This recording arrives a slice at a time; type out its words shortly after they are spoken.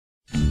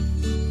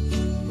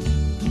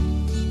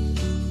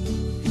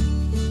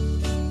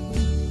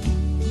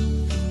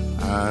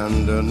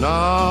And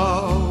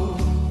now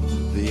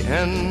the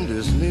end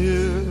is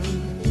near,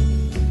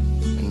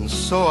 and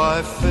so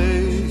I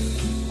face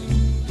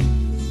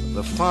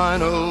the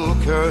final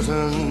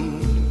curtain.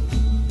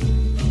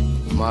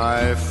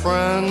 My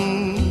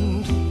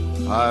friend,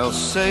 I'll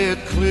say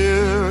it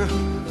clear,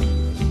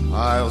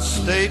 I'll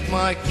state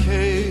my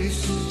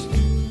case,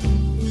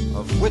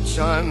 of which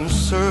I'm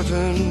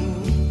certain.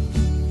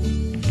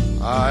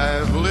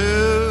 I've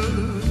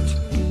lived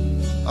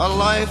a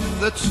life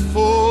that's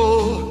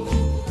full.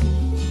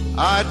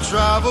 I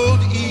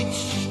traveled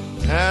each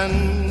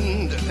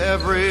and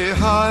every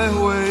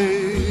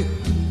highway,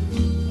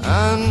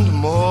 and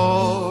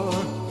more,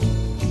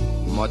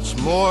 much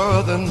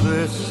more than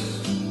this,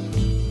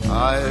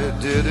 I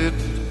did it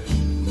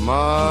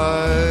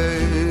my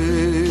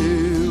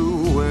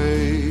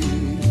way.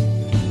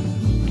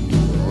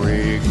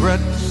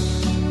 Regrets,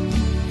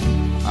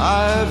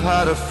 I've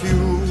had a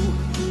few,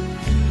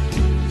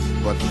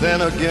 but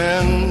then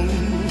again,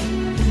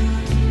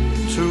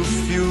 too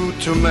few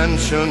to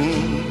mention.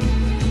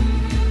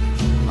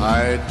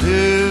 I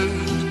did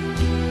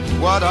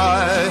what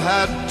I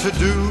had to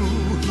do,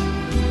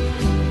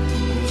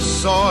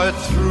 saw it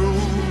through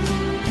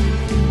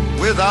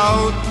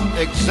without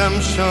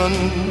exemption.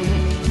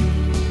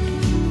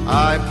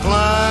 I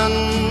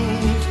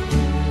planned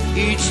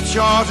each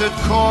charted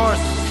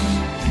course,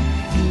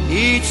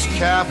 each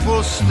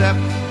careful step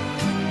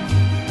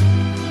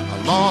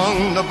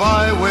along the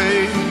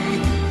byway,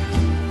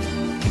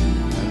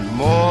 and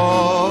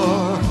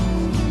more,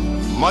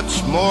 much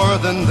more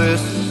than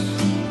this,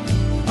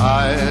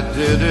 I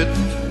did it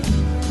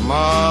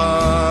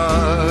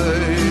my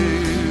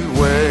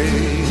way.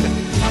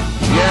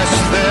 Yes,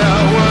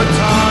 there were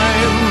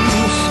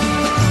times,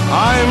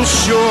 I'm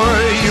sure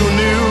you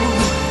knew,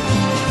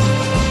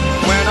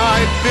 when I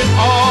bit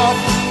off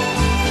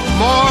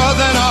more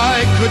than I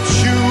could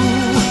chew.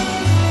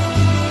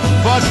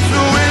 But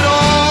through it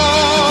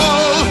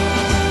all,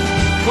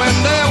 when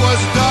there was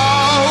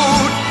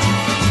doubt,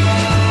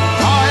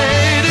 I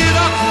ate it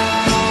up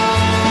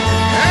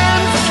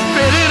and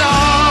spit it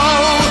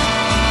out.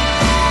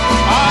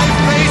 I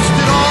faced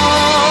it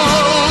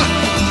all,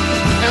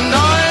 and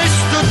I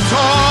stood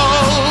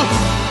tall,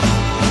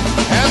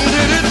 and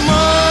did it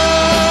my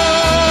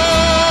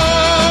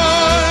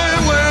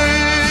way.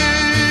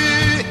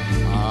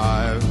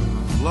 I've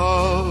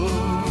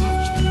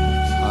loved,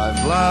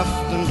 I've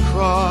laughed and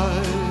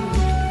cried,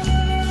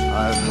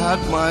 I've had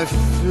my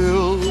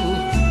fill,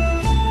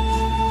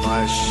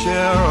 my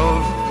share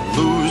of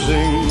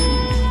losing,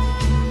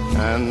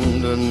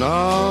 and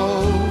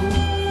now,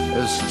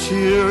 as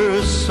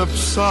tears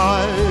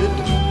subside,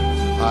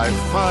 I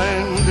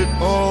find it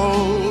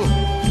all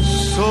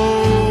so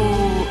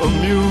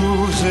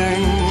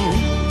amusing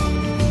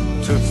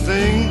to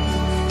think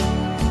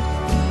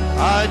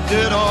I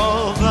did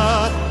all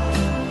that,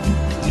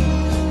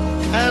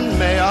 and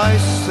may I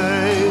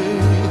say,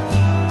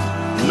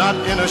 not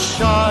in a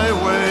shy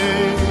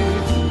way,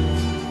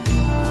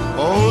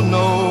 oh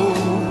no,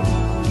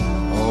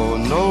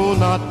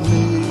 not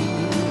me.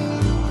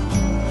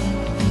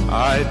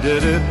 I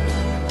did it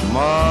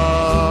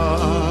my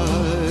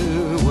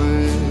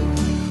way.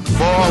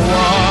 For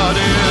what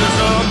is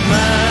a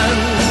man?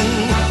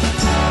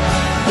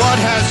 What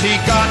has he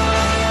got?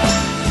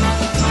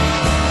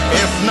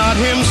 If not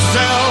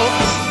himself,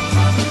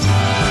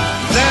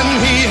 then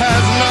he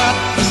has not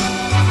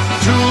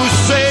to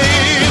say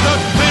the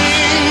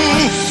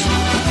things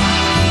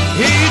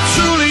he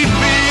truly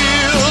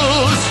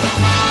feels,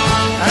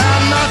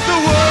 and not the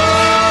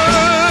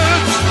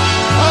words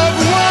of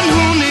one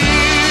who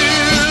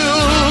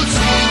kneels.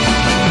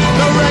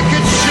 The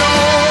record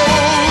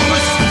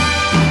shows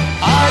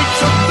I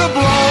took the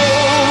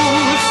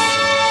blows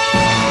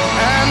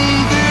and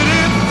did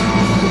it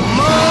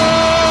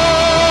my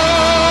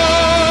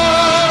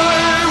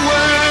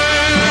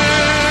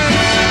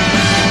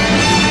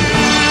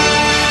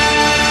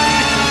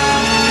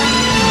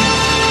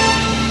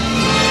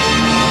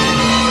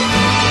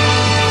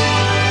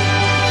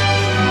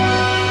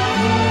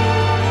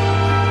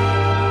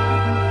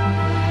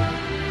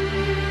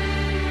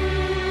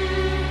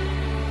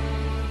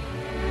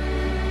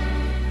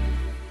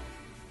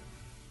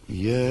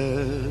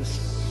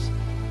Yes,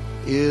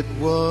 it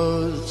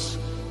was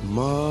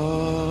my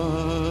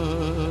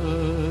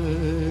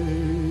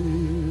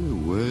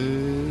way.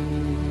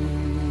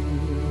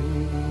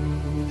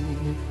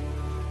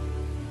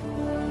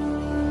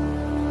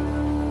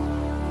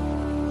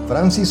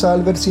 Francis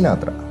Albert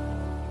Sinatra.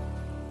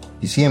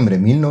 Diciembre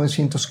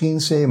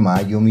 1915,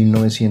 mayo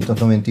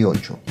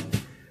 1998.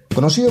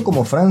 Conocido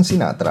como Frank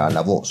Sinatra,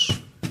 la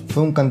voz,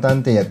 fue un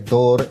cantante y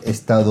actor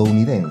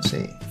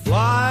estadounidense,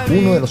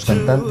 uno de los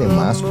cantantes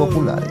más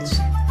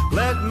populares.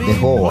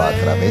 Dejó a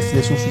través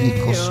de sus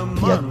discos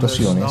y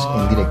actuaciones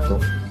en directo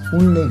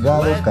un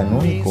legado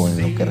canónico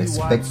en lo que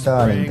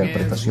respecta a la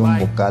interpretación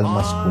vocal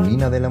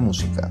masculina de la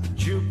música.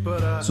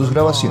 Sus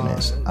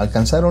grabaciones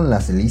alcanzaron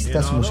las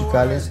listas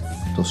musicales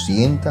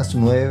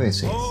 209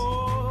 veces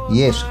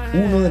y es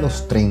uno de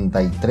los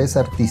 33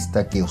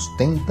 artistas que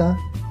ostenta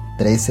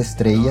 3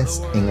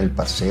 estrellas en el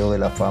Paseo de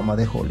la Fama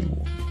de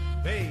Hollywood.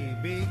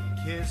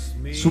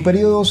 Su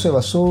periodo se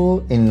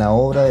basó en la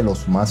obra de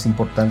los más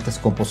importantes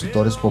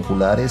compositores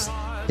populares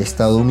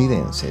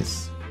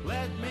estadounidenses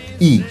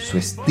y su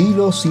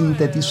estilo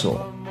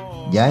sintetizó,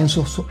 ya en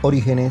sus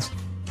orígenes,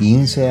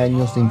 15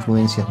 años de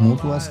influencias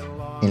mutuas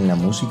en la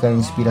música de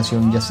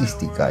inspiración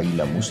jazzística y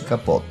la música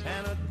pop,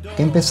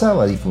 que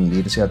empezaba a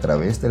difundirse a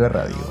través de la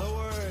radio.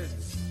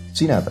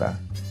 Sinatra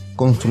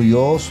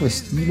construyó su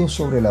estilo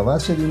sobre la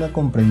base de una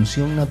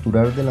comprensión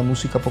natural de la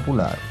música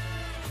popular,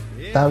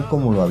 tal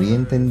como lo había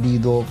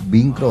entendido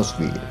Bing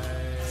Crosby,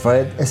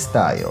 Fred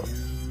Astaire,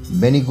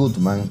 Benny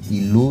Goodman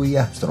y Louis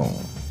Armstrong,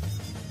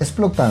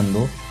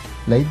 explotando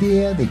la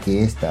idea de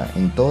que ésta,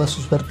 en todas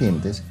sus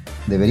vertientes,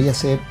 debería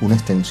ser una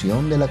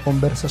extensión de la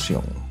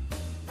conversación.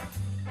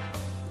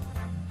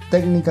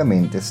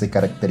 Técnicamente se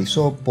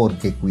caracterizó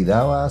porque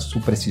cuidaba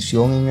su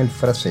precisión en el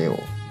fraseo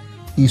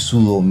y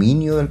su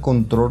dominio del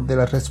control de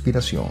la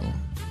respiración.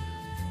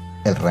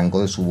 El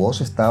rango de su voz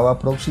estaba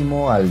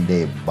próximo al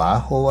de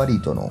bajo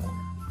barítono.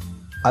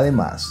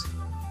 Además,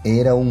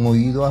 era un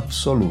oído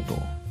absoluto,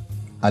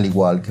 al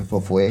igual que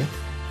fue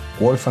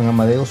Wolfgang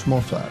Amadeus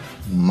Mozart,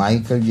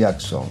 Michael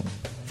Jackson,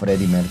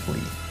 Freddie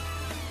Mercury.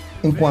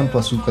 En cuanto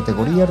a su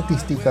categoría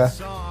artística,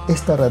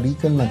 esta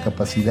radica en la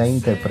capacidad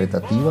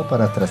interpretativa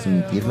para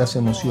transmitir las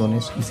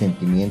emociones y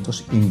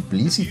sentimientos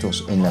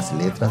implícitos en las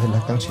letras de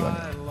las canciones.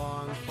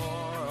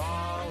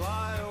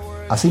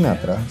 A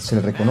Sinatra se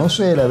le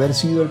reconoce el haber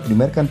sido el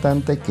primer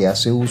cantante que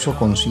hace uso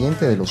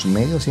consciente de los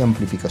medios de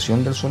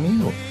amplificación del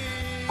sonido,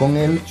 con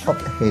el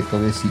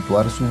objeto de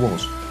situar su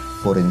voz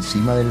por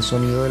encima del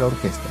sonido de la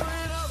orquesta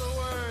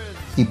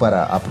y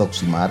para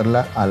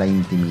aproximarla a la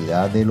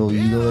intimidad del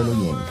oído del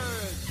oyente.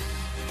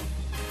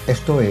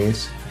 Esto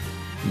es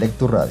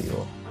Lecture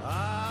Radio.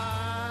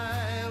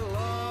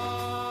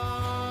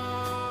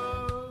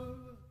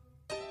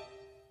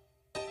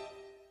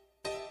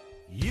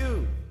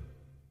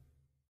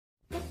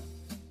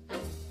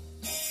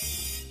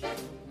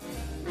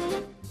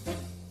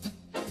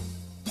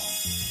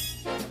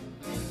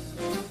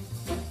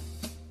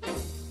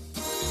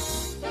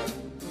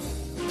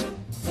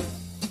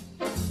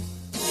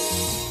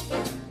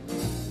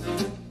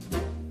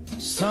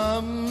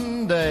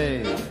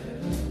 Someday,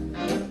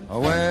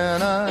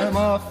 when I'm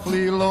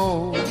awfully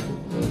low,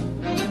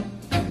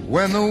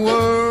 when the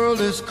world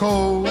is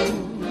cold,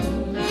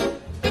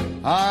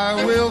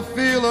 I will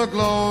feel a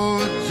glow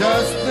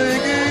just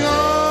thinking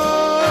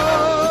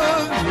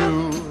of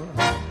you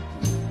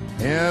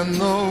in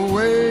the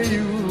way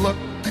you look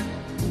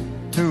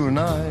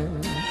tonight.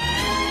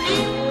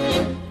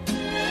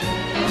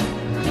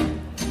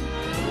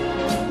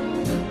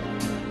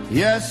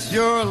 Yes,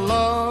 you're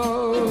lovely,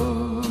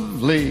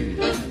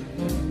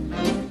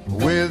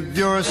 with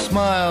your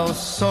smile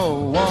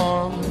so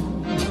warm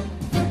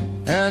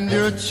and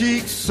your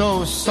cheeks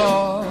so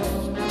soft.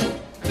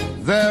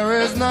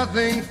 There is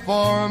nothing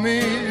for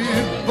me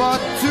but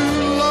to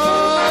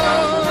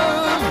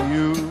love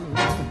you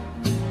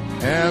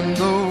and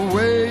the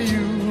way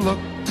you look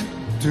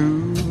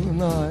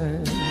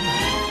tonight.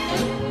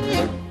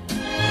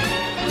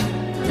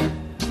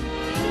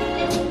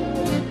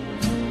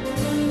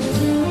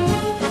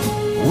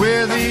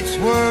 With each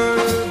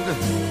word,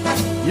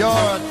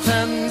 your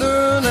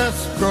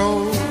tenderness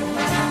grows,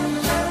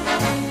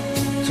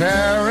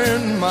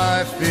 tearing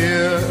my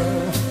fear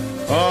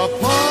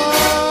apart.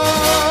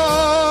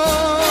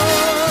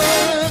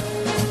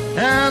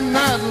 And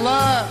that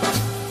laugh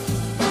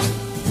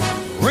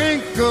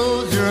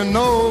wrinkles your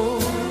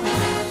nose,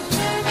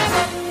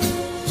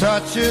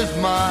 touches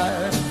my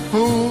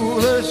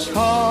foolish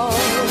heart.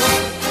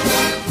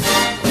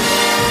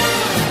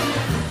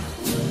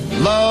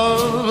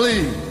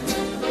 Lovely,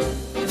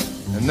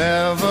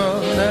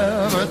 never,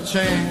 never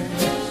change.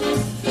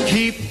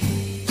 Keep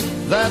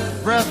that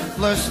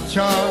breathless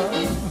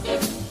charm.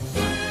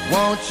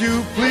 Won't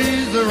you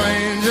please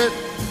arrange it?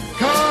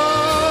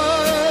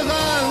 'Cause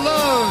I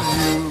love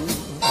you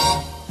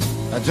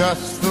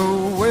just the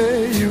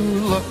way you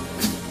look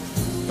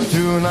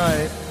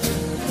tonight.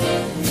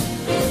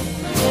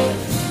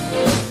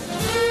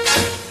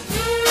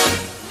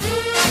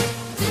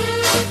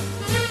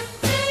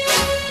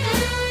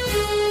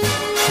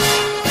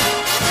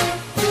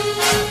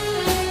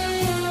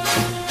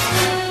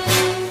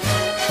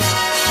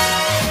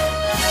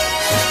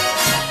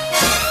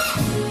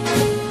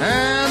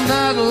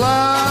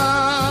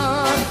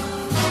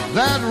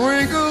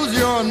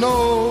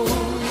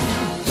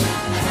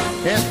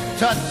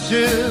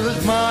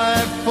 Touches my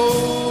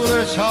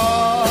foolish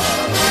heart.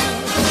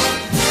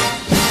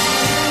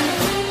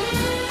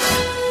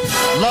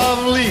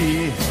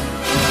 Lovely,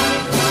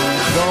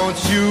 don't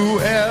you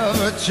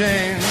ever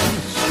change.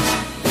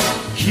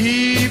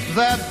 Keep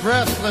that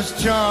breathless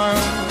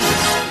charm.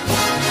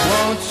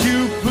 Won't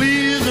you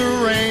please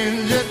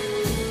arrange it?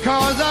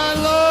 'Cause I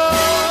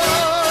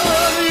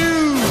love you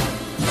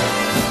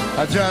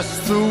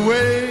just the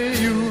way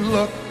you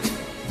look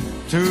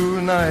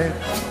tonight.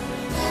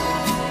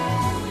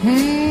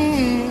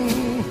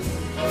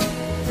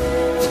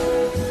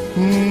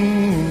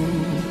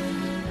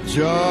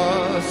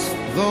 just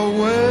the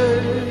way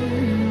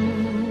you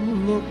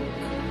look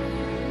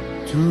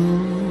tonight.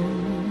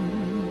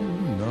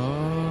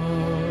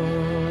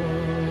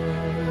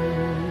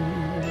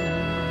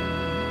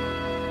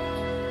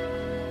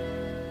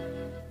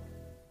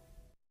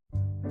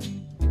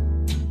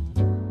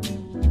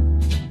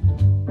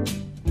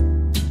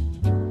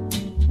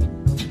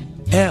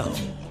 L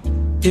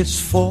is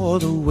for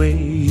the way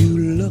you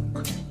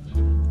look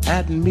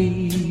at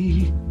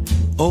me.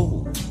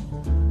 O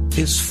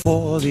is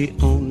for the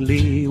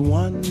only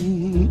one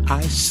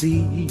I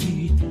see.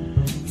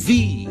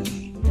 V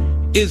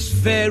is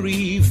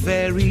very,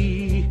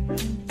 very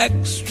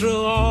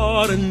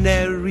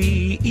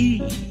extraordinary.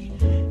 E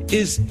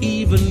is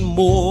even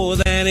more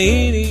than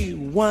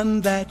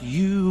anyone that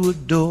you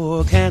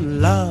adore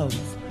can love,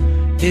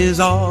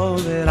 is all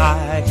that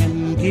I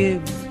can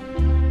give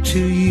to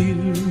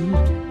you.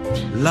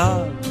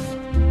 Love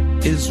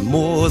is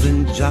more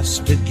than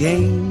just a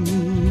game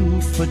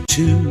for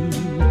two.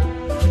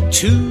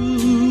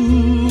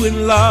 Two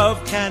in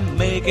love can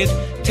make it.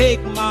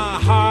 Take my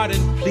heart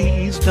and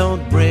please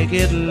don't break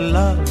it.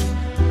 Love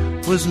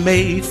was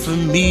made for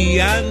me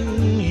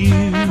and you.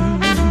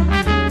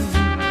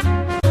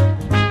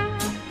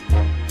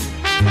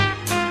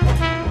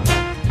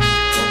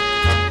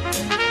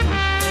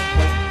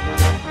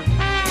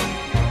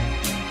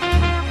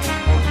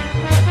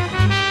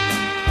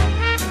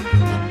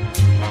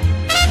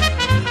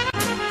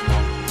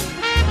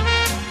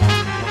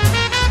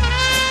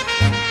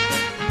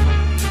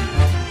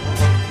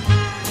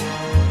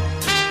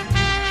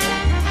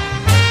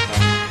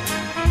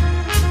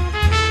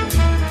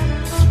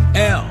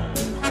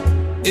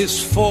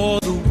 Is for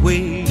the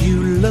way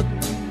you look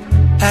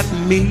at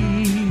me.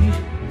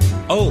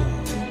 O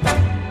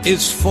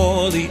is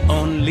for the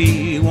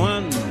only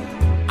one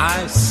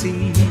I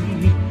see.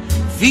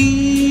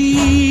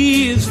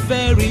 V is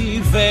very,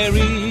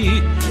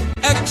 very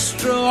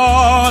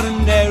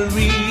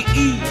extraordinary.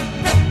 E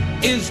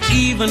is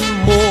even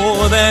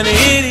more than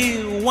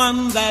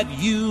anyone that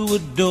you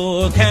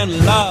adore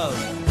can love,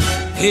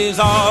 is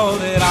all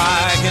that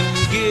I can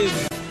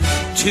give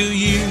to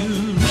you.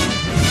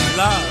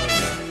 Love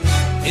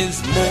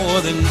is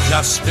more than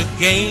just a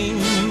game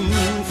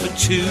for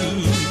two.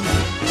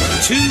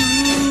 Two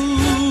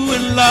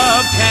in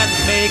love can't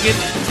make it.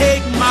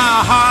 Take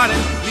my heart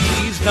and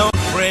please don't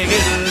break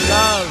it.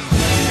 Love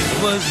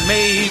was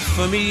made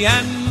for me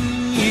and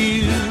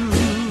you.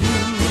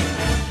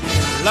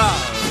 Love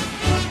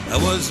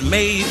was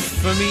made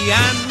for me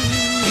and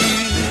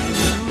you.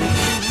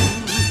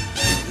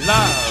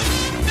 Love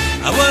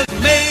was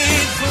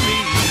made for me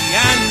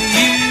and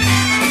you.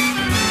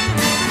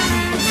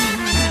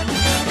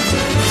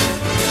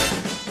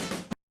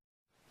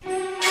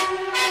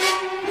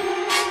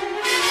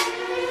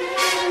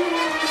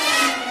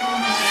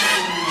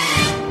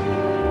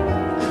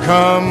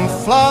 Come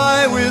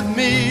fly with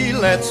me,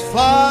 let's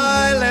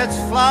fly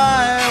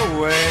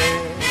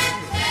away.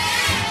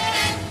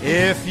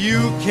 If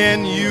you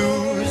can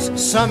use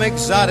some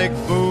exotic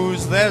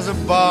booze, there's a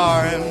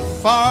bar in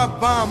far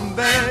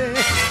Bombay.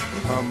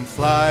 Come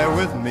fly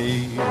with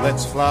me,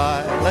 let's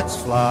fly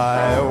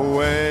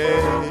away.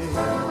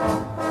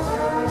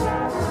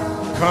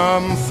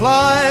 Come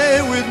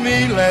fly with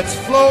me, let's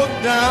float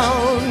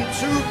down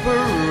to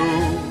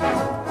Peru.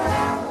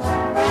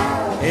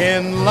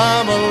 In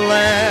Llama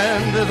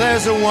Land,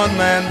 there's a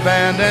one-man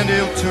band and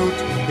he'll toot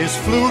his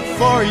flute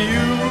for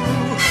you.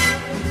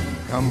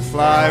 Come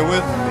fly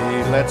with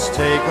me, let's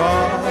take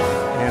off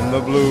in the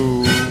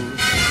blue.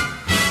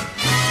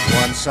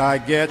 Once I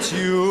get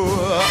you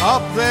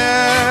up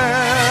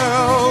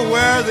there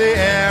where the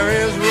air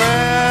is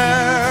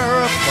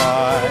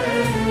rarefied,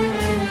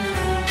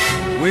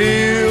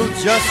 we'll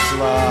just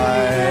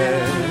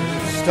fly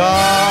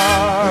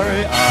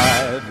starry-eyed.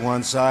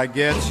 Once I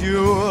get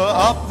you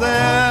up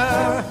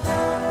there,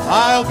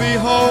 I'll be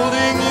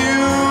holding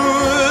you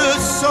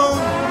so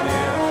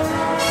near.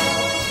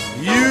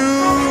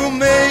 You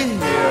may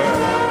hear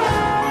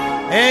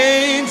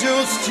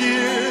angels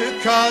cheer,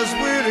 'cause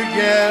we're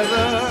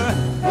together.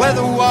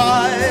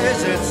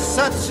 Weather-wise, it's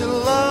such a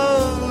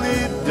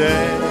lovely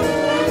day.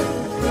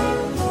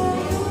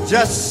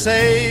 Just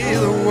say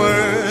the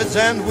words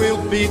and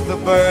we'll beat the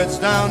birds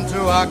down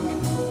to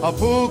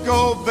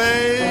Acapulco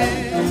Bay.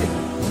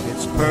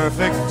 It's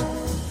perfect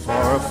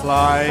for a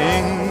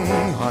flying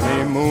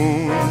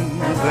honeymoon,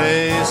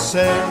 they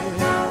say.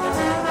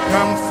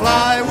 Come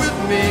fly with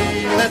me,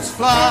 let's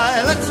fly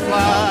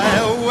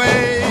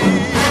away.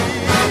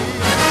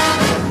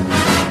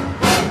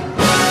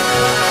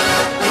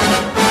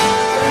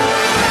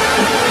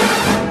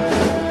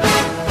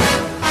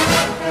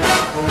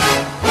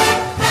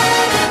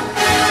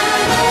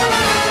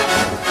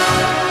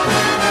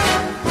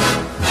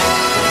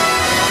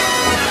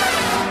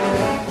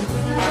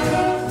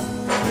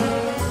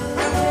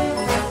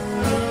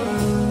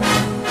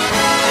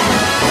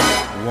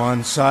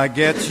 Once I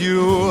get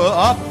you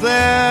up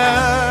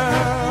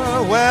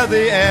there where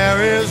the air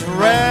is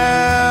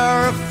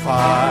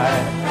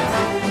rarefied,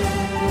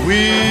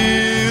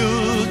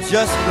 we'll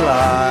just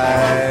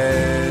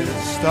glide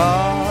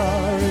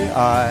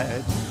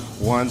starry-eyed.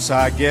 Once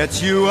I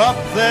get you up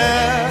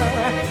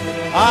there,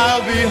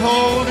 I'll be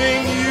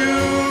holding you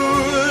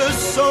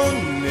so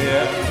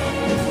near.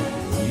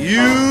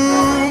 You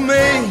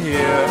may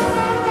hear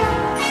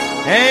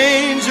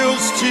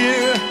angels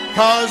cheer,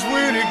 'cause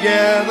we're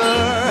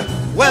together.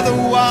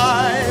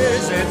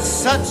 Weather-wise, it's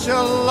such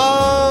a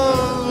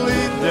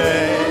lovely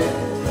day.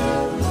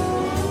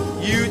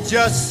 You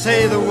just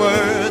say the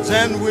words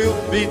and we'll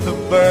beat the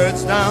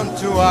birds down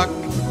to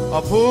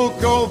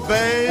Acapulco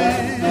Bay.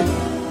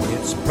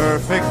 It's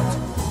perfect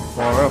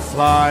for a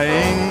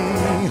flying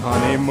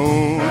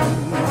honeymoon,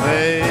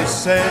 they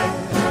say.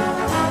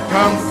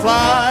 Come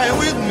fly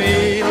with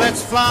me,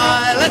 let's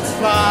fly, let's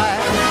fly.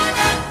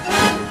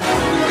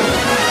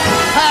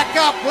 Pack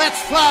up,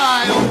 let's fly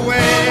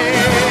away.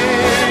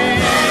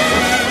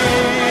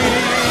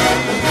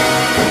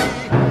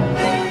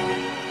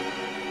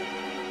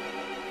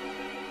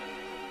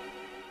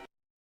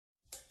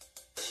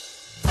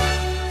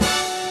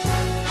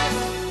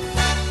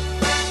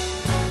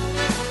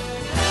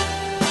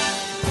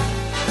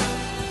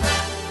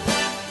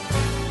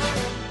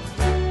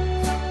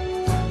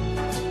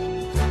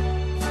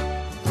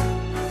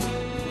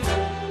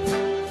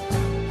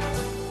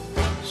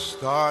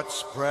 Start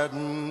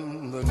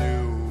spreading the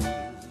news.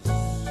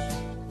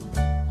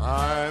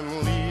 I'm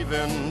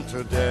leaving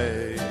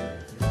today.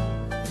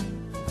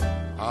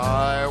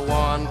 I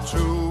want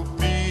to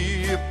be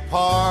a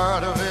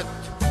part of it.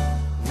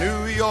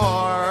 New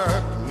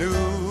York,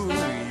 New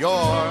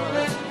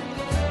York.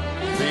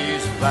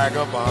 These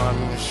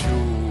vagabond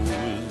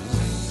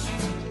shoes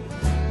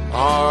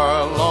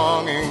are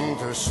longing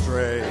to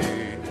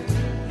stray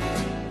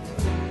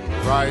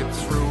right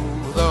through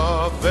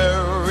the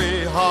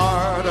very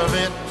heart of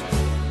it.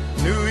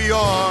 New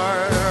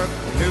York,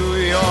 New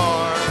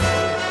York.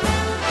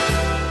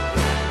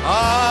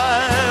 I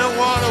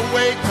want to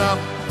wake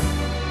up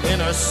in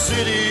a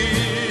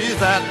city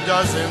that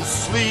doesn't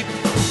sleep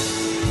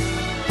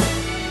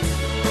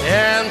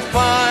and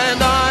find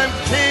I'm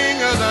king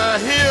of the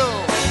hill,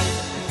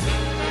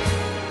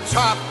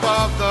 top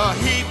of the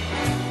heap.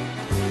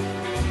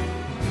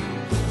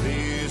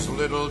 These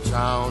little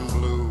town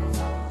blues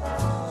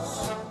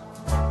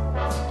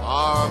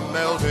are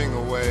melting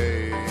away.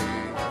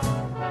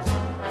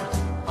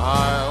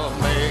 I'll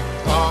make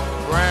a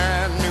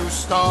brand new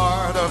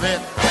start of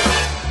it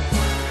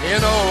in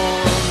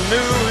old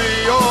New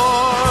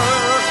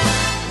York.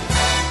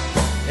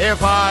 If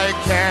I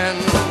can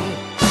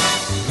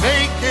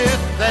make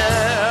it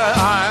there,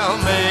 I'll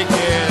make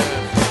it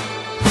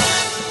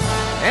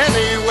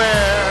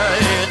anywhere.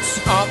 It's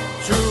up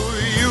to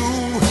you,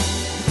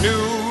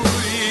 New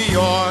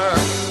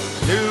York,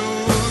 New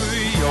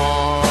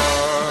York.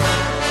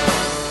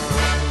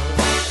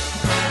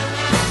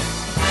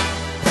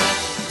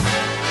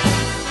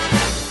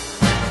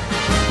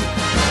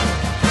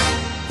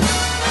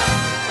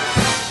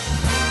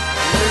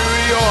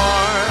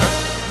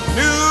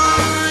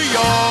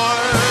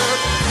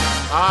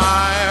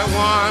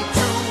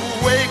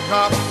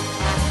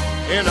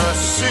 In a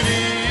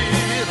city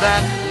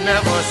that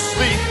never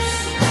sleeps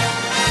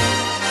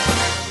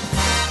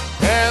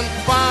and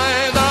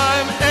find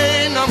I'm a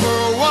number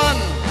one,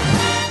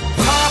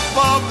 top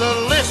of the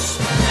list,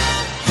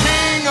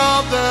 king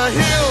of the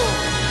hill,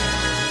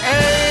 a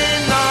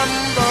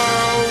number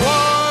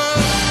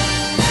one.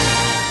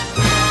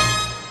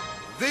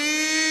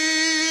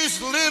 These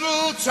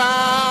little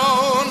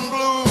town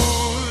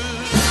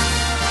blues,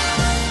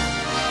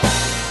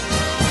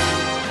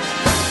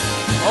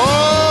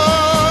 oh,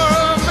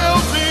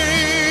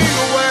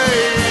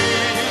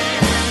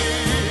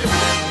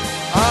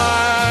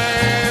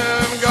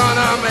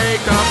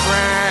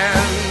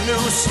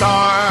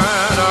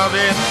 start of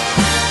it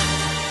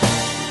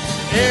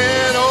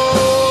in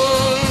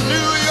old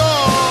New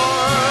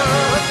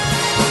York.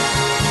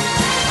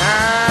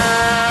 And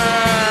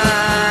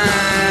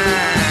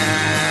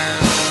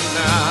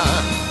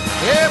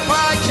if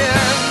I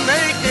can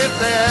make it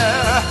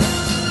there,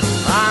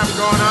 I'm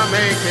gonna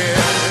make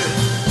it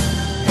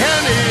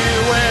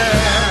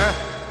anywhere.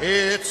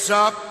 It's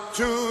up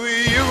to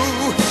you,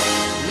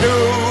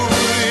 New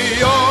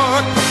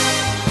York.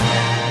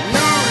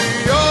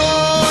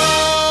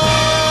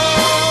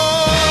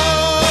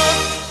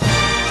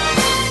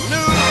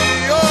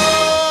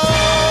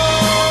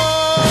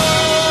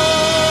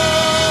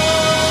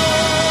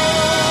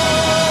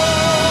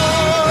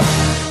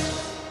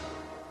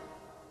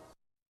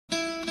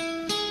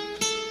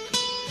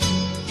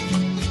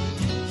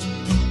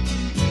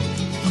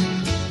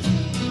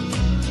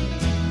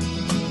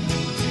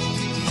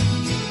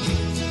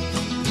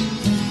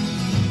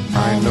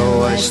 I know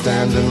I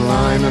stand in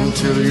line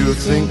until you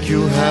think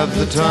you have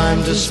the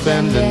time to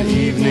spend an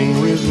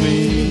evening with me.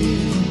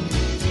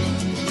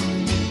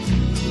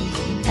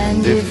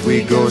 And if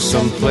we go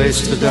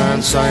someplace to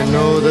dance, I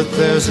know that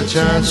there's a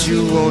chance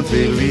you won't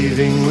be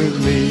leaving with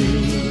me.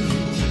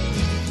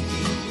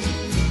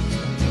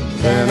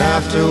 Then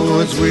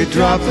afterwards we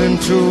drop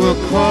into a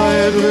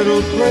quiet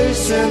little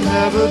place and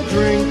have a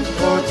drink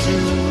or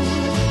two.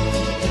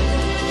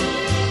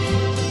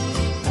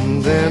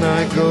 And then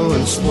I go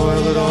and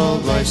spoil it all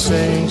by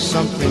saying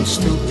something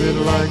stupid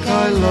like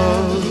I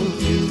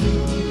love you.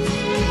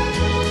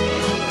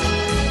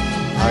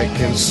 I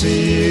can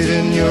see it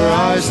in your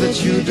eyes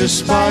that you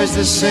despise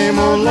the same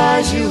old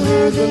lies you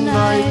heard the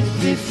night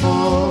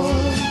before.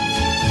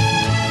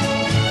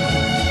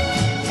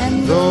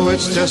 And though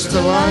it's just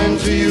a line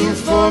to you,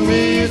 for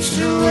me it's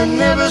true and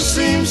never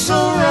seemed so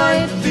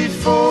right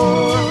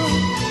before.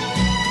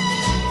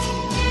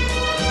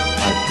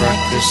 I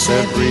practice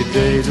every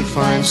day to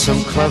find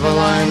some clever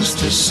lines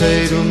to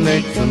say to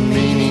make the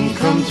meaning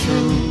come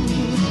true.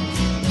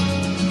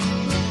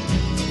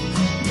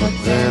 But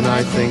then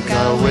I think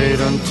I'll wait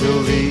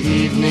until the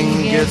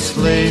evening gets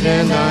late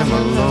and I'm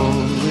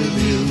alone with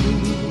you.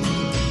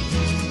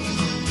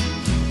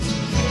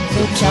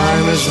 The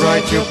time is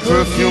right, your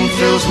perfume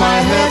fills my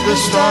head, the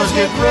stars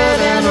get red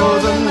and oh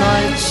the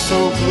night's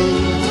so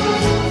blue.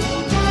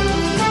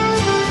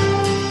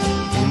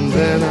 And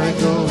then I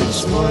go and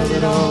spoil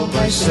it all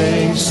by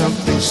saying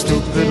something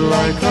stupid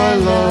like I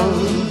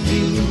love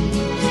you.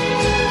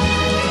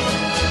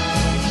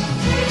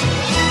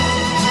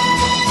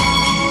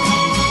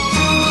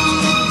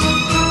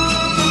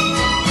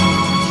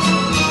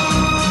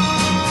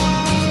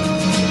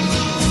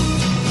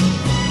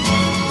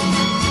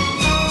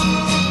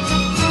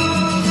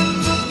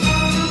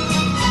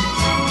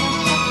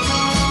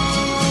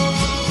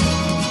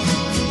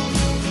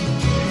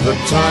 The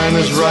time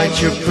is right,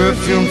 your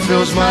perfume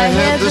fills my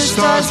head, the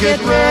stars get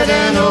red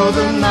and oh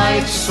the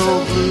night's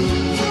so blue.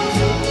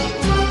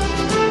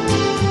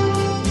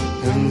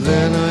 And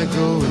then I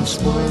go and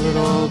spoil it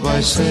all by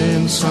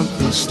saying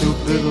something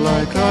stupid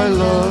like I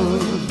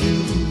love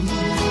you.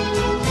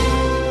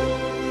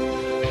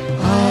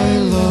 I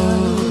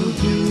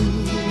love you.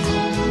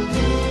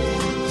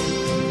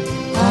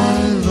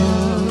 I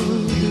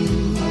love you.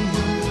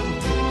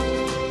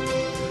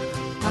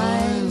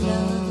 I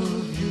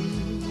love you.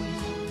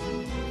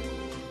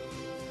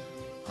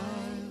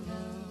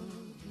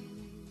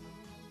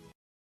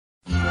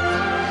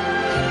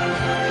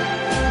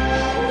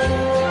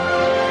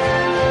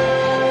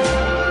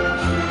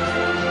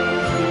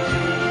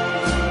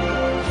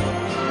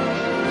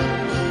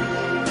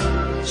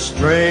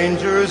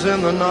 Strangers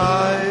in the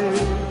night,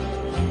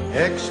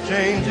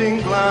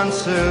 exchanging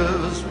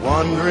glances,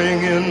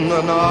 wandering in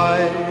the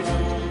night.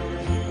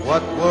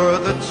 What were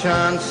the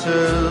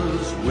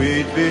chances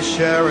we'd be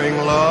sharing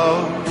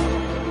love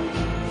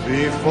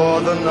before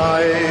the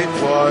night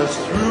was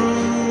through?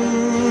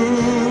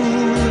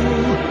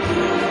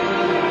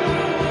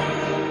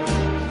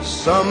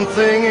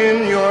 Something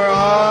in your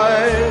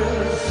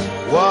eyes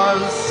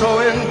was so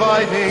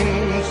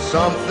inviting,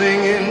 something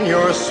in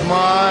your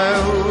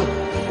smile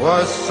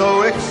was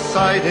so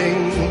exciting,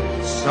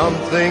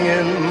 something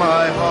in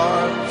my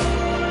heart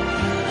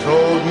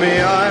told me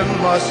I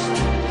must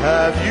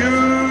have you.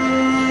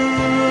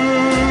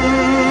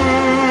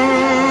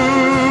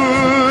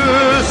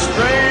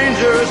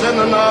 Strangers in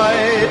the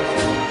night,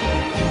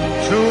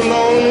 two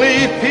lonely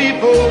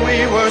people,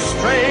 we were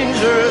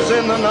strangers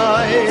in the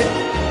night,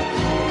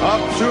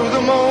 up to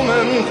the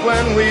moment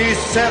when we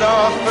said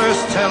our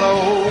first hello.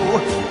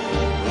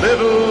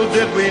 Little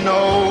did we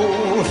know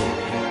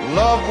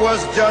love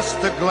was just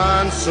a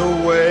glance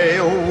away,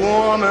 a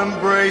warm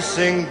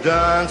embracing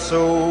dance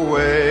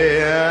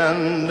away.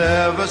 And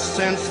ever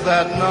since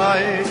that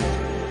night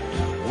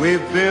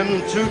we've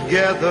been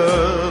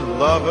together,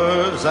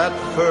 lovers at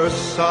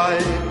first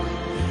sight,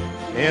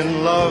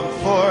 in love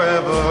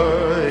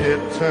forever.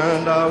 It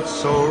turned out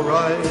so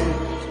right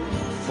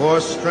for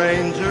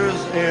strangers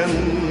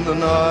in the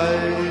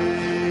night.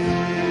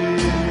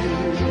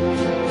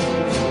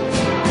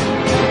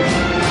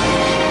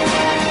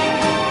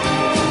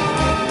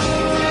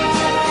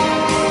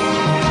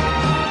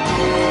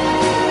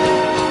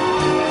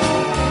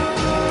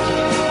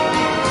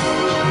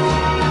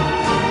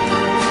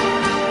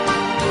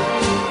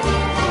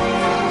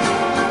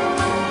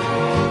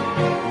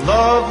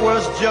 Love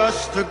was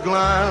just a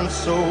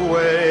glance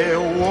away, a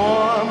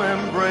warm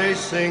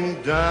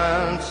embracing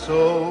dance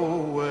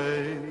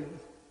away.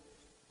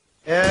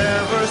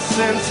 Ever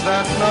since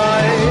that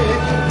night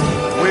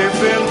we've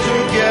been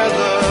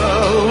together,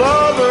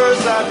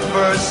 lovers at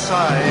first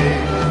sight,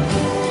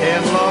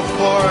 in love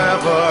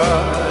forever.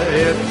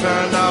 It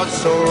turned out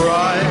so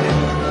right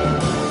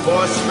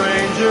for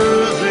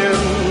strangers in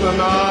the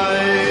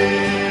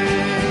night.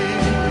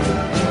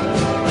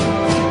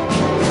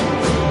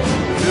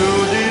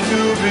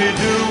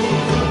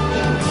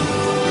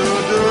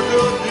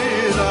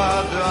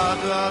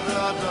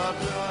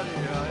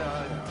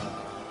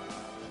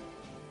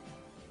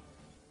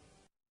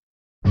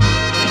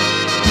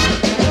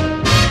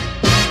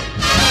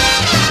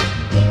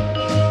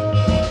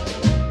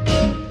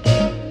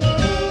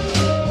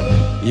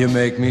 You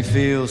make me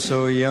feel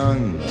so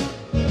young,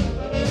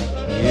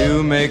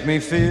 you make me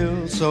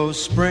feel so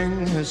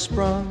spring has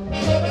sprung,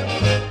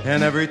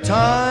 and every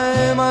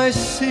time I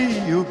see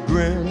you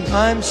grin,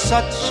 I'm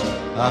such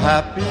a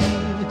happy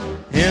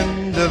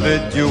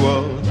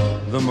individual.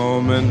 The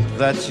moment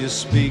that you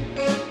speak,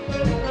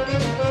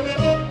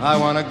 I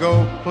wanna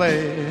go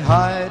play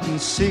hide and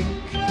seek.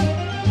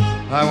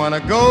 I wanna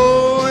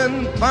go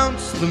and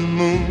bounce the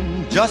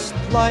moon just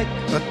like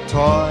a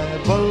toy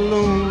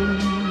balloon.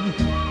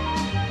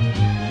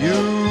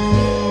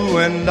 You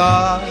and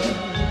I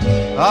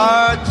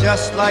are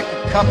just like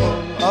a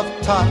couple of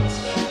tots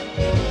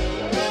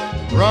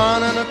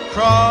running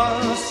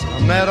across a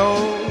meadow,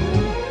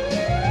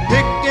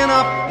 picking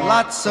up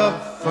lots of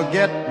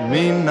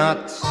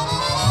forget-me-nots.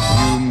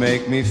 You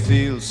make me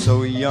feel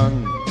so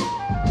young.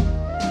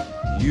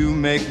 You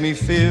make me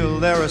feel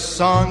there are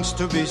songs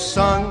to be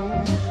sung,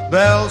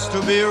 bells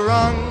to be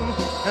rung,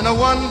 and a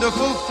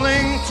wonderful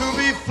fling to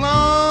be flung.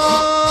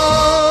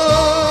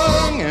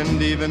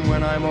 And even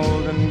when I'm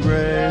old and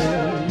gray,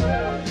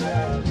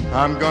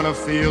 I'm gonna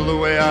feel the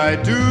way I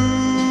do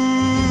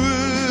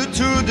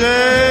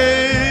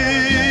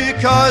today,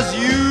 'cause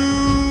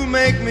you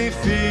make me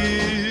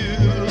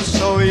feel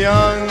so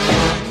young.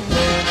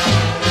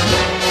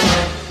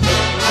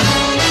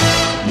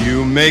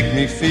 You make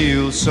me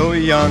feel so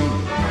young.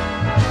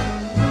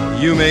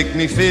 You make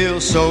me feel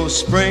so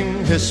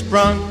spring has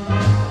sprung.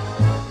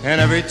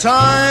 And every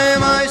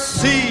time I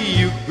see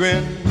you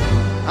grin,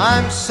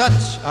 I'm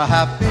such a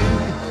happy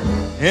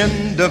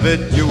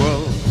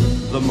individual.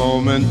 The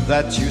moment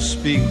that you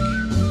speak,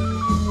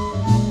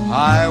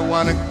 I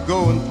wanna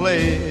go and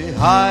play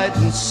hide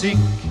and seek.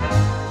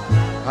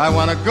 I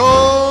wanna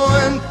go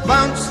and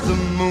bounce the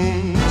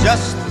moon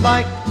just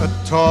like a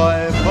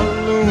toy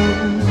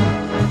balloon.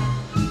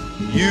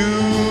 You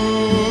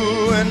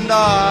and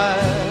I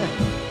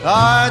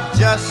are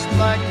just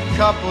like a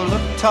couple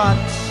of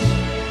tots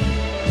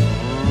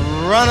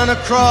running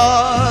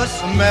across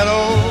a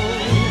meadow,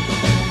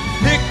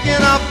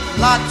 picking up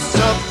lots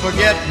of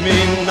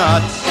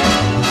forget-me-nots.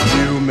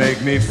 You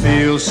make me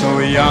feel so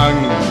young.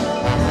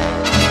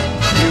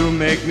 You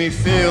make me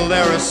feel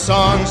there are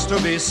songs to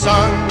be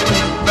sung,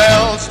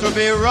 bells to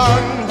be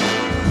rung,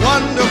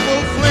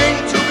 wonderful fling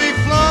to be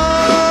flung.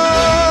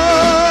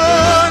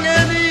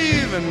 And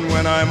even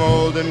when I'm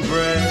old and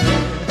gray,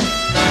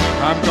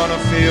 I'm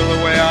gonna feel the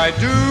way I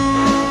do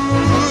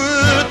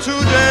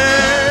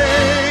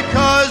today,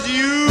 'cause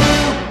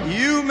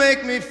you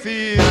make me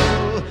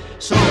feel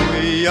so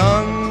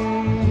young.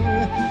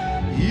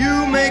 You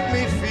make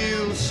me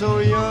feel so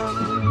young.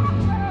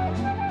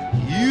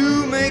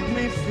 You make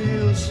me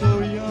feel so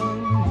young.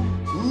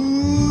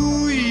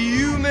 Ooh,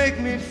 you make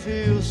me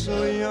feel so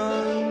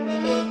young.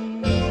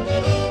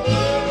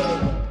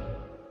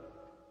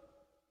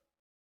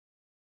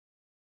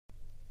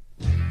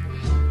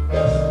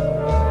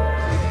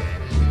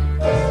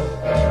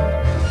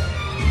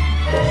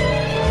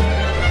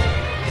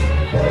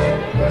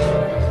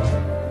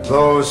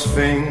 Those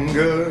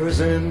fingers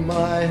in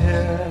my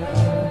hair,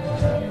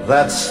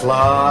 that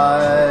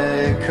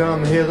sly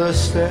come hither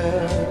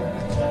stare,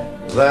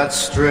 that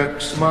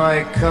strips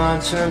my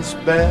conscience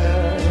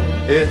bare,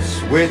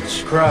 it's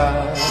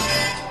witchcraft.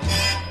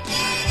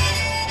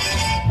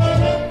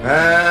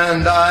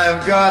 And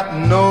I've got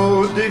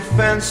no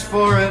defense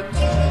for it,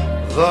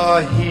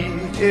 the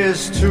heat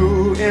is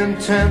too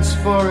intense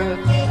for it.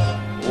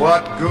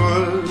 What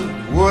good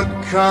would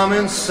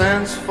common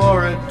sense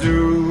for it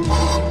do?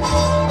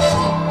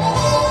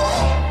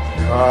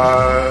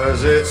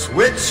 'Cause it's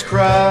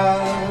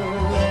witchcraft,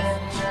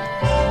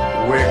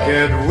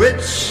 wicked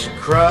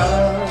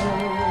witchcraft.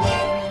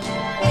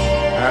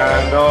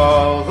 And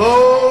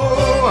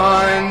although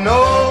I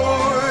know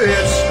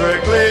it's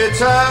strictly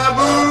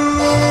taboo,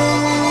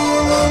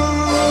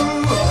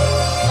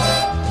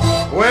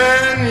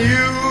 when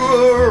you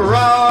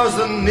arouse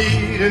the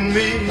need in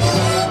me,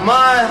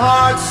 my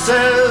heart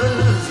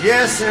says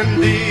yes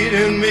indeed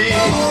in me.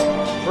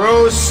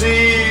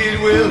 Proceed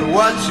with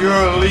what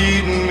you're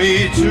leading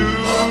me to.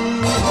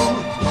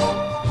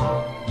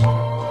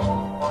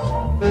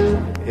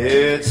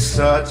 It's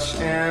such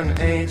an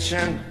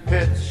ancient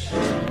pitch,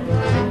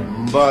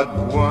 but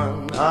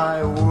one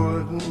I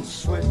wouldn't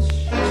switch,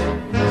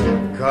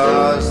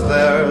 'cause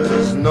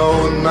there's no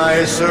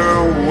nicer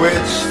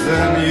witch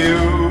than you.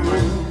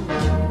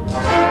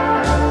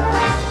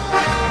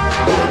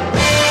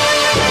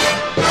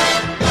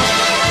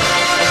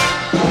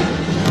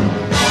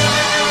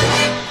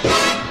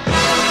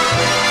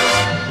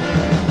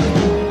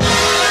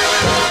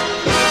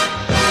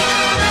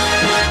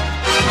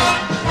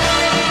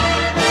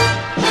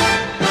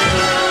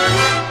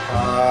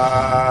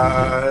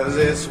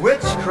 It's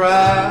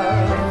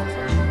witchcraft,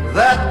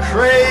 that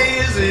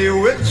crazy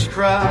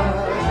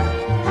witchcraft.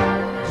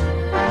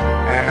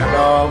 And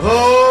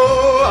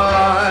although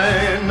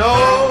I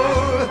know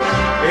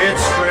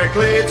it's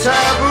strictly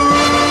taboo,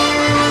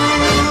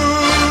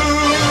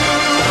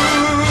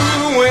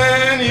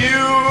 when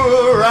you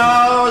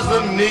arouse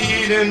the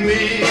need in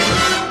me,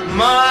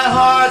 my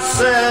heart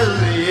says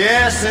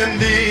yes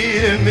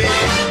indeed in me.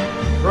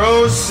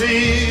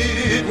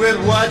 Proceed with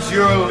what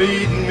you're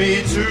leading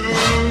me to.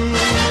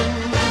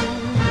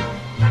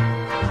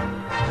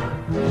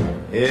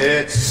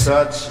 It's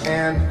such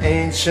an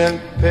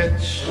ancient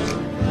pitch,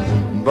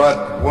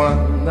 but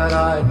one that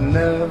I'd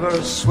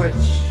never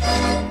switch,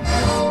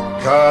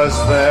 'cause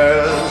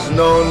there's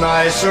no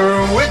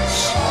nicer witch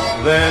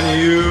than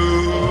you.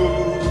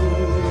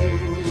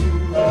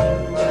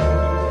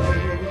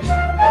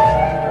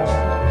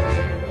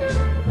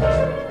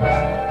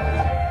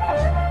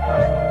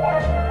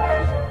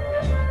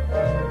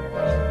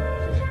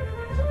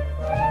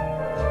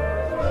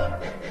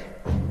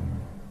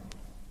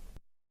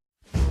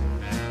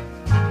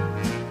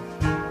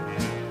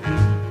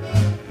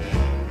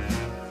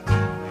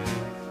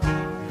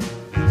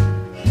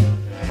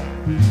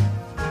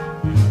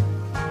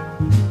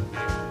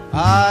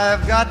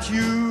 I've got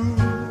you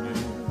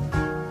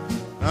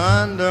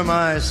under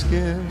my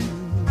skin.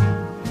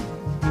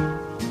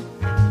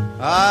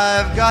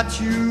 I've got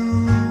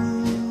you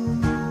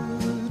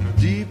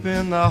deep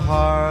in the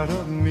heart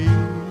of me,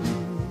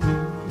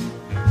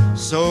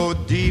 so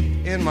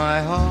deep in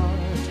my heart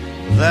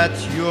that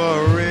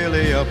you're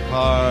really a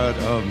part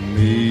of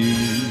me.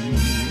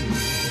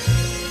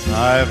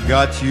 I've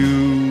got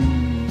you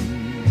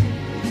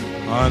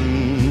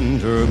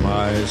under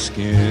my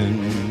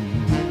skin.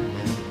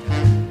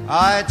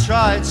 I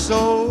tried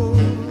so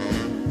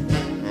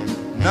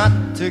not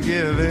to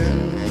give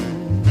in.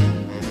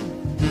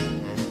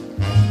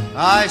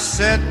 I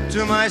said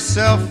to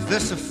myself,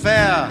 this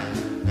affair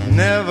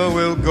never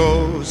will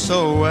go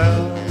so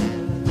well.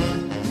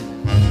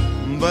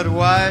 But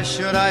why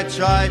should I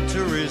try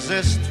to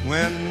resist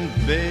when,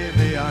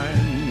 baby, I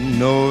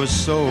know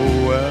so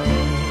well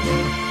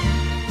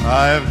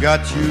I've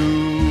got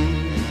you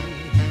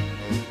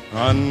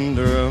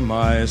under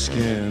my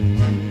skin.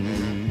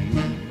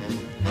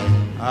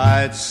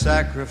 I'd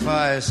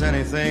sacrifice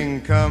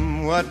anything,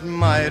 come what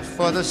might,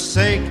 for the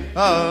sake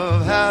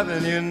of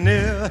having you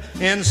near,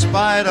 in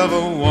spite of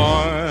a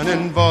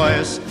warning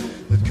voice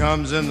that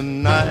comes in the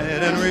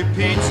night and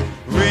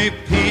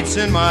repeats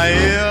in my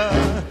ear.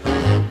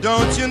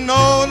 Don't you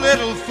know,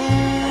 little fool,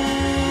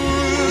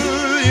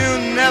 you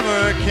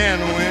never can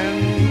win.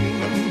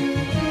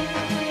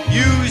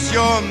 Use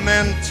your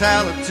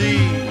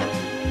mentality,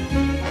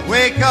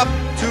 wake up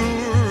to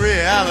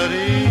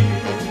reality.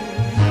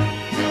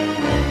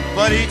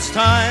 But each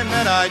time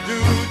that I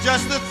do,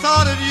 just the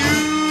thought of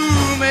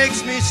you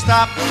makes me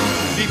stop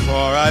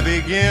before I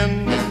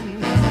begin.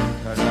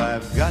 'Cause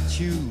I've got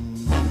you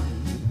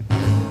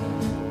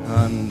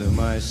under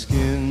my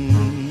skin.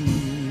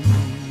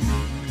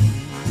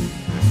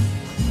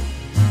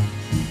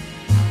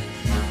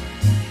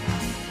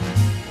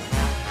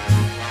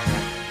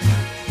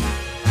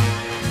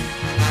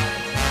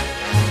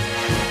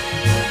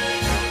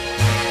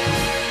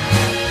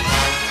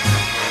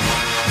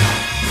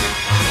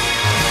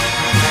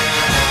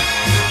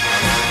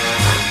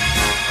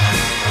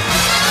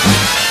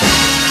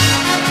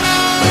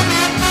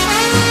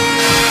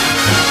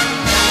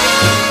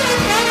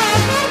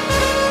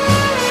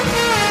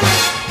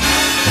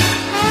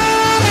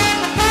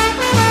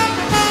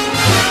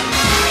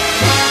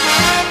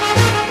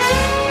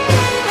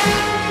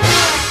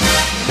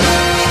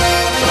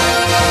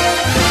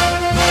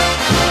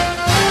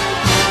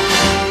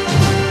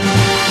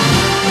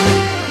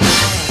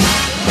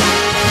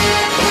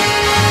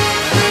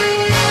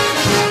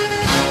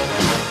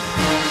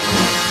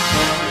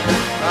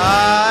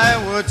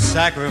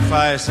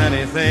 Sacrifice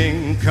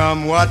anything,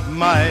 come what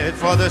might,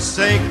 for the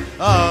sake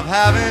of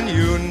having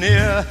you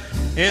near,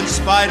 in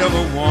spite of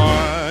a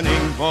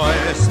warning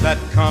voice that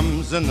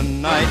comes in the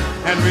night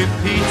and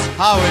repeats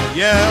how it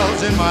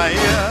yells in my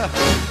ear.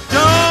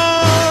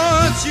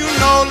 Don't you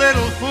know,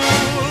 little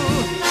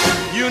fool,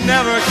 you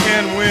never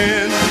can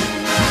win.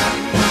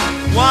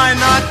 Why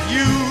not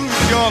use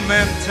your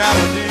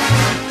mentality?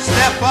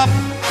 Step up,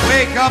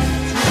 wake up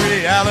to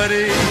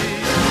reality.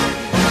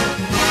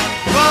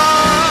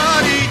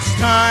 But each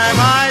time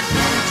I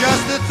do,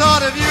 just the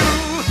thought of you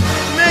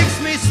makes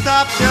me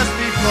stop just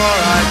before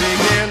I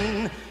begin.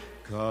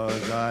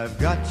 'Cause I've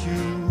got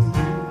you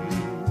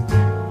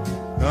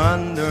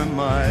under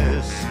my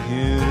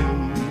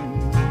skin.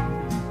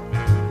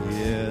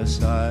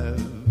 Yes,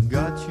 I've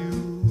got you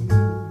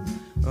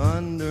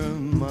under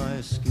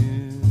my skin.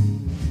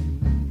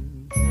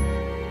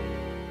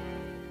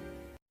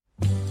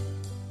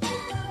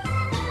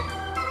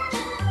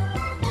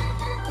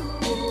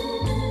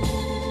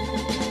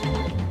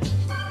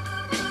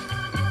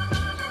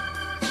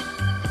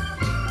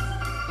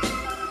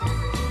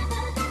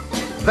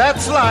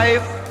 That's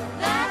life.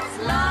 That's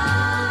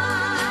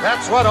life.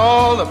 That's what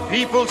all the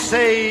people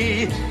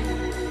say.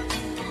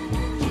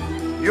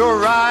 You're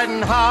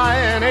riding high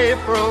in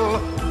April,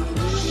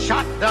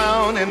 shot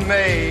down in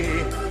May.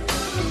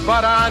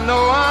 But I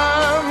know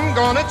I'm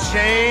gonna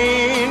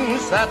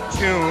change that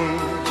tune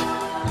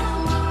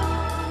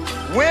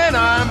when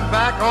I'm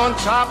back on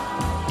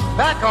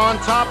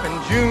top in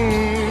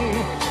June.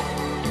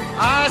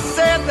 I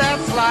said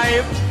that's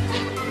life.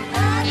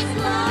 That's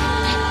life.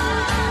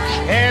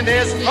 And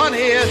as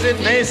funny as it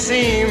may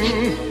seem,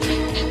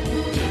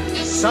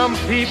 some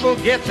people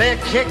get their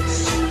kicks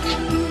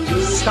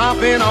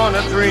stomping on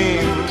a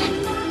dream.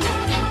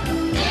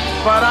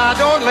 But I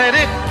don't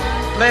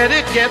let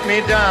it get me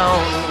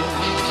down.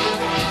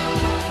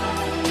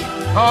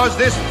 'cause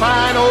this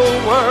fine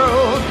old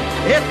world,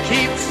 it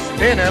keeps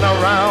spinning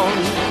around.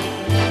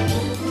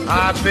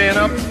 I've been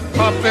a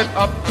puppet,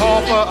 a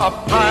pauper, a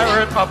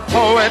pirate, a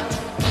poet,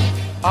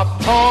 a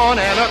pawn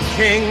and a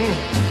king.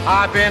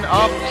 I've been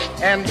up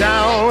and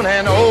down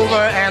and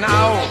over and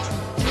out.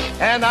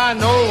 And I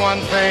know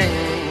one thing,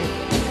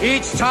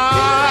 each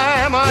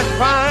time I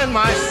find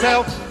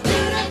myself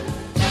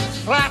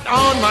flat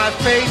on my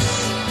face,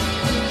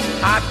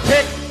 I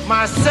pick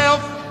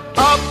myself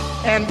up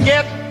and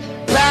get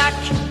back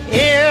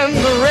in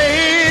the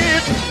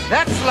race.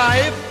 That's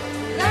life.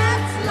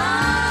 That's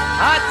life.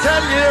 I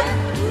tell you,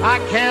 I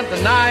can't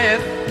deny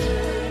it.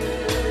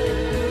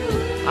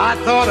 I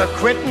thought of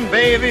quitting,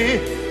 baby,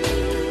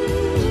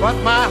 but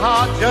my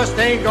heart just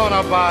ain't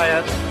gonna buy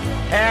it.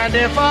 And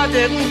if I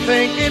didn't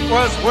think it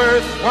was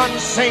worth one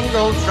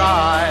single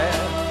try,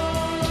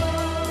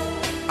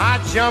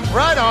 I'd jump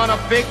right on a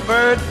big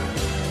bird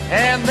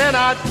and then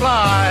I'd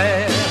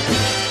fly.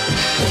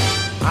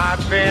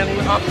 I've been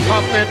a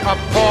puppet, a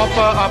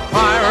pauper, a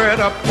pirate,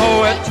 a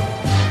poet,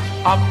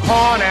 a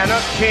pawn and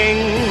a king.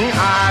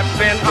 I've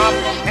been up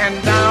and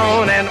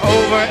down and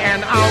over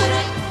and out.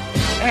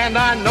 And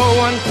I know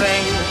one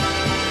thing,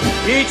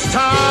 each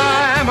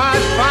time I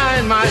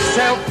find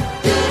myself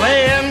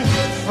laying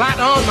flat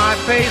on my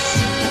face,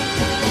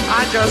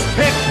 I just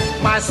pick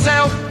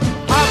myself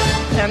up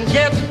and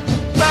get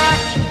back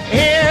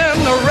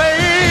in the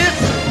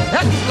race.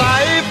 That's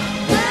life.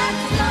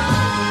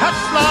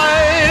 That's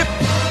life.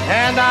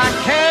 And I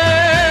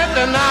can't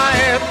deny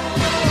it.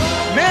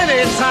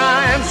 Many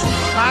times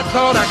I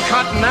thought of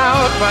cutting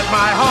out, but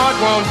my heart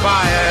won't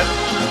buy it.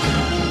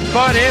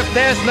 But if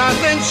there's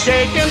nothing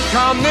shaking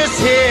come this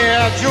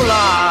here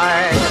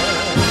July,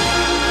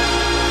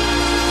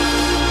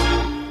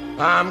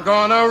 I'm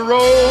gonna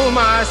roll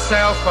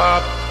myself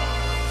up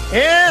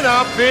in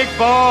a big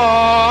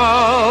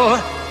ball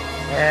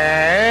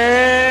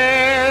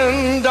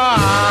and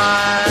die.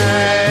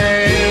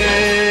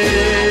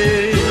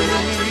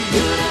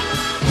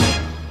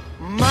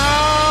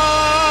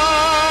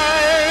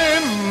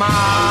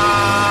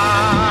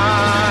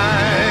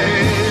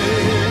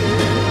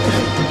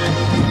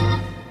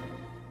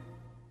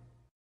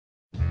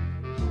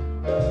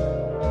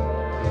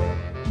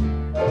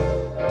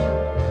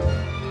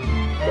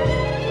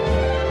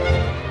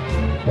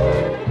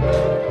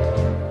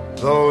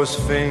 Those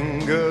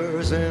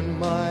fingers in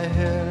my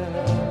hair,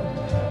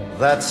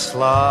 that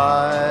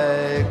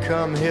sly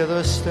come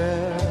hither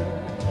stare,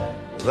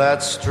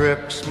 that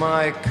strips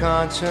my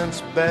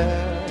conscience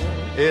bare,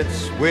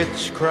 it's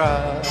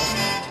witchcraft.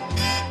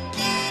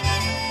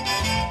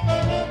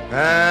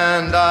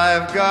 And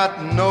I've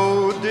got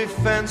no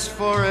defense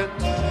for it,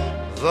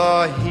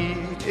 the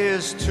heat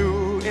is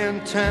too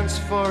intense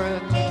for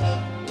it.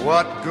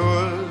 What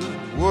good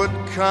would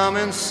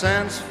common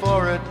sense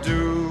for it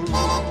do?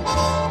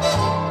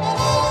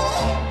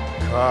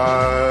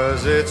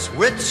 'Cause it's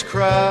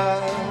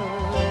witchcraft,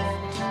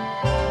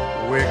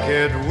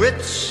 wicked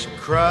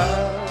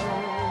witchcraft.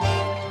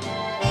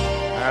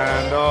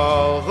 And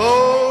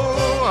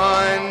although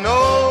I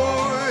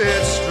know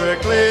it's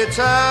strictly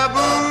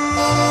taboo,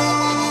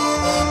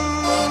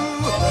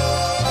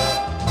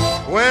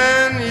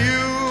 when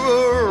you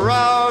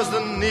arouse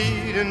the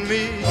need in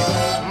me,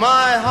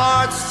 my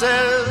heart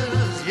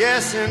says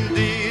yes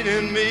indeed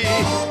in me.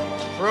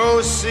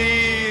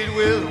 Proceed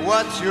with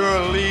what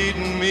you're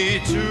leading me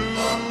to.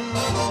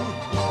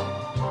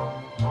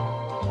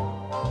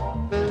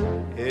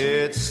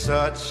 It's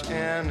such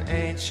an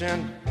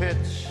ancient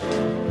pitch,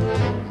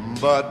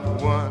 but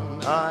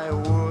one I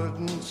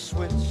wouldn't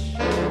switch,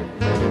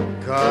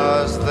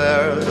 'cause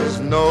there's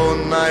no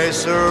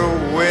nicer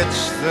witch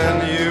than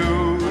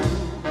you.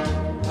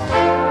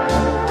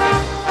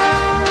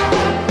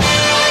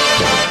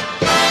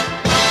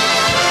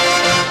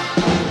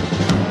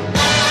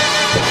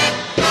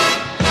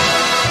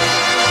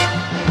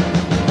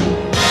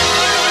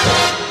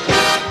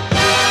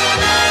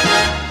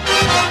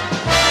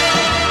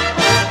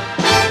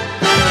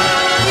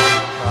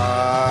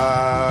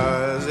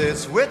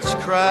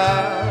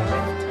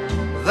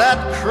 That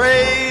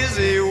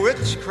crazy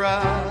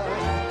witchcraft.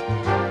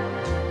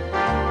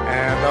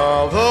 And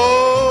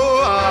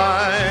although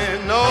I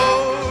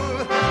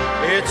know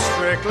it's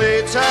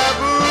strictly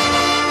taboo,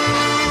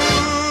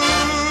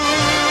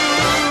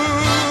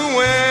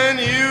 when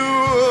you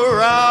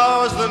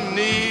arouse the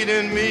need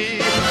in me,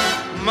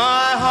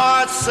 my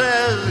heart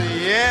says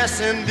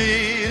yes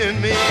indeed in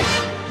me.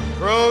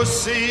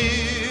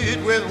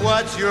 Proceed with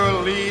what you're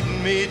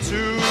leading me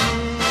to.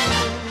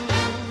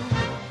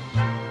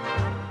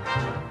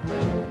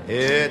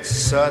 It's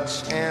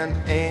such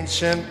an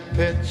ancient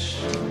pitch,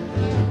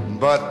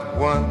 but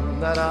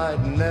one that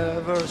I'd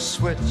never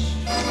switch,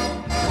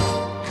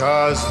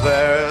 'cause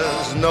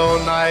there's no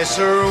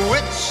nicer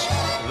witch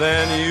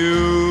than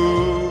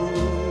you.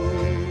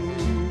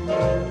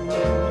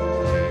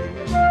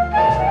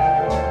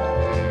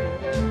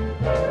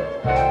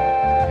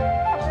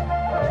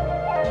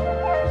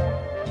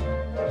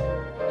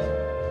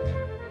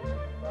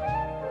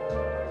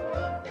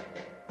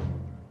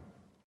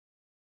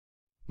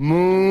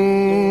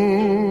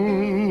 Moon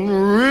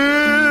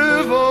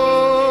River,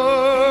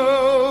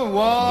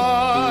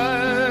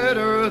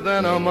 wider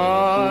than a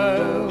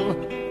mile,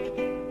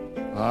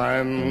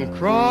 I'm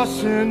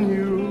crossing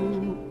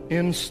you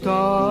in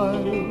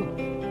style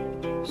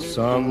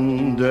someday.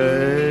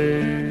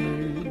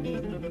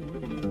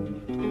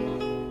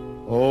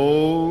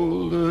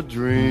 Old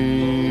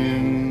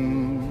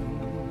dream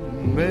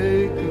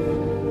maker,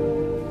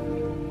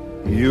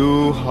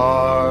 you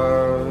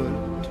heartbreaker,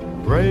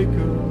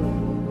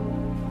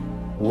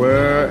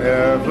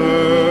 wherever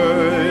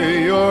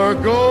you're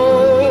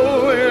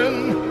going,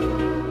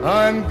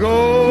 I'm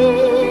going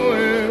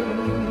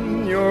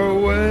your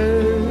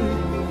way.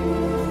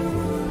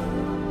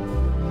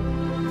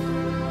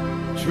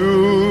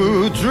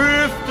 Two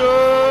drifters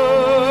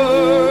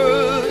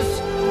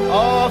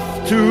off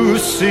to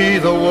see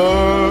the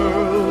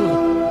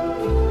world.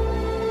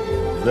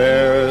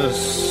 There's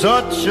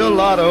such a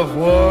lot of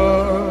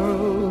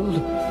world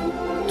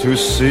to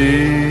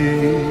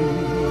see.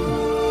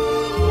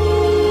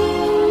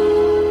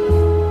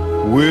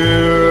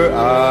 We're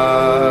after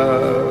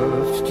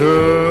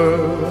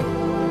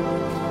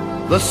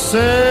the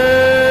same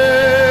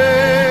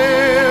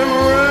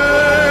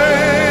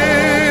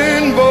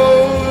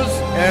rainbow's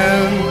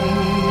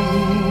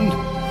end,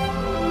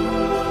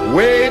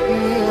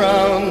 waiting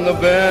round the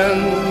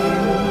bend,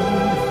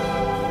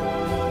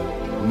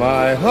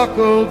 my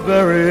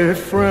huckleberry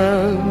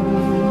friend,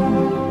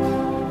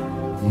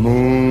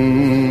 Moon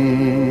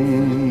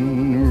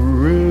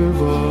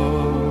River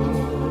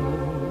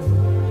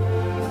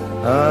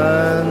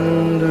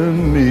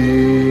and me.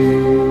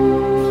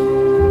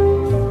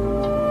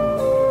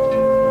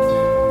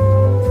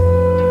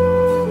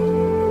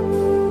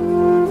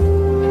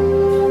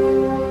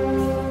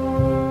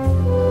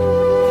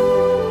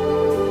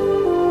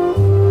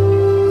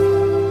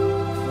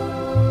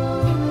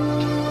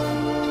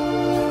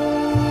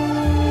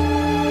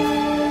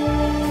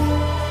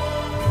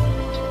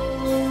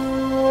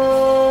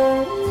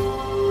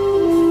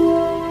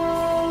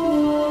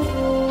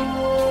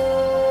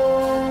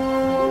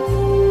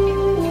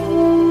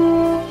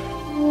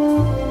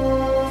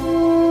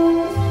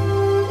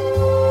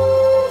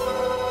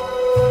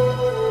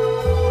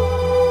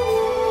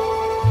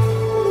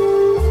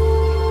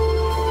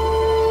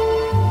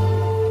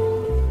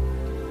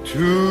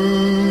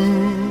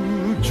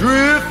 Two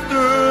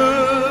drifters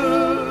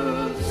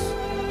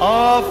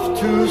off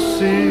to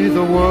see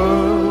the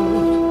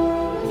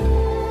world.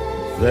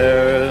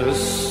 There's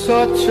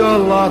such a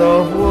lot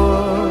of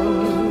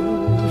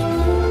world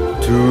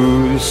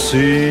to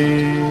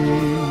see.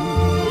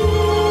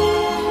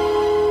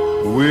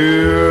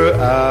 We're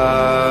after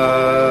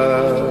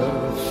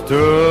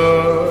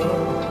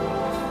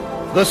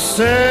the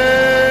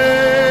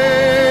same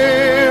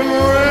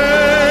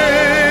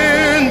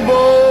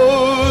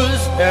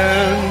rainbow's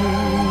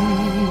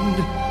end,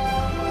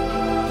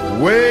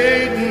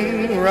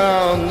 waiting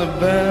round the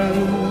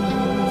bend,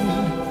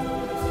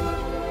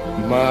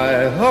 my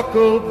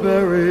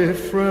huckleberry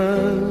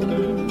friend.